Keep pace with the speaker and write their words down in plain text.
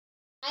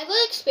I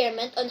will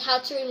experiment on how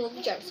to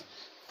remove germs.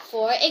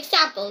 For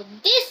example,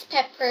 this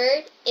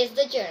pepper is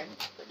the germ.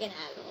 We're gonna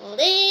have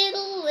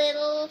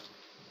little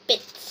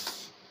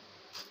bits.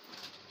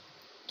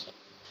 Okay.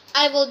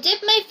 I will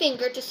dip my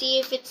finger to see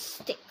if it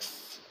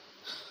sticks.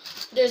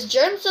 There's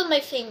germs on my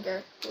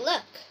finger.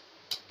 Look.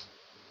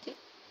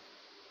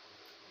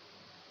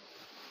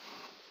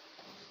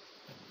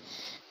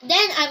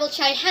 Then I will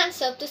try hand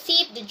soap to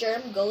see if the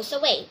germ goes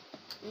away.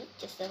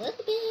 Just a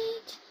little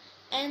bit.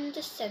 And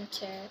the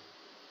center.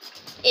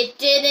 It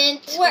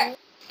didn't work.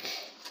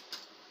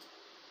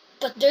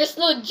 But there's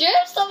no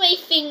germs on my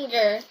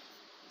finger.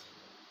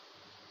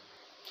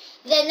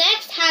 The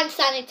next hand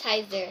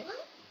sanitizer.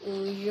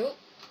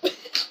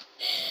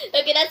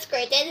 Okay, that's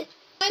squirted.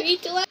 3,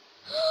 2, 1.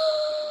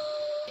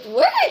 It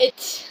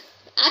worked!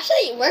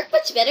 Actually, it worked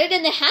much better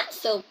than the hand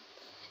soap.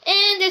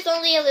 And there's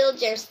only a little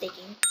germ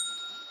sticking.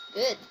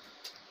 Good.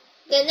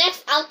 The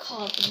next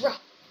alcohol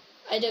drop.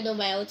 I don't know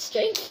my own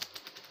strength.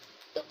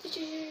 Just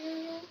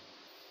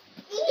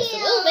a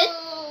little bit.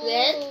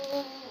 Then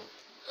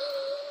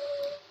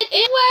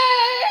it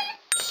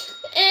worked!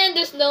 And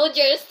there's no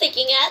germ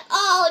sticking at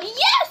all.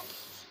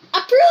 Yes!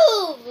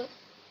 Approve!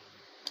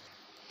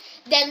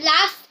 Then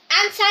last,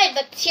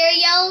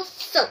 antibacterial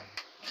soap.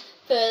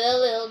 Put a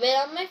little bit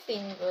on my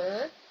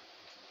finger.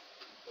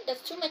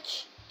 That's too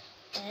much.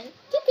 And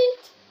dip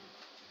it.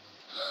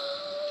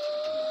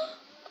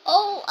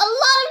 Oh, a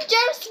lot of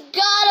germs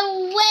got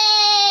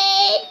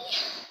away!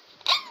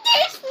 And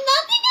there's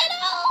nothing at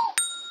all!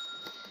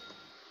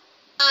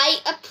 I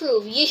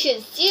approve. You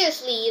should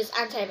seriously use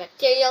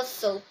antibacterial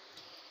soap.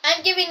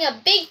 I'm giving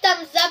a big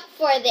thumbs up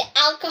for the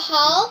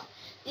alcohol,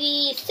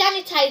 the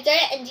sanitizer,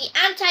 and the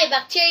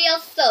antibacterial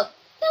soap.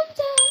 Thumbs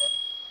up!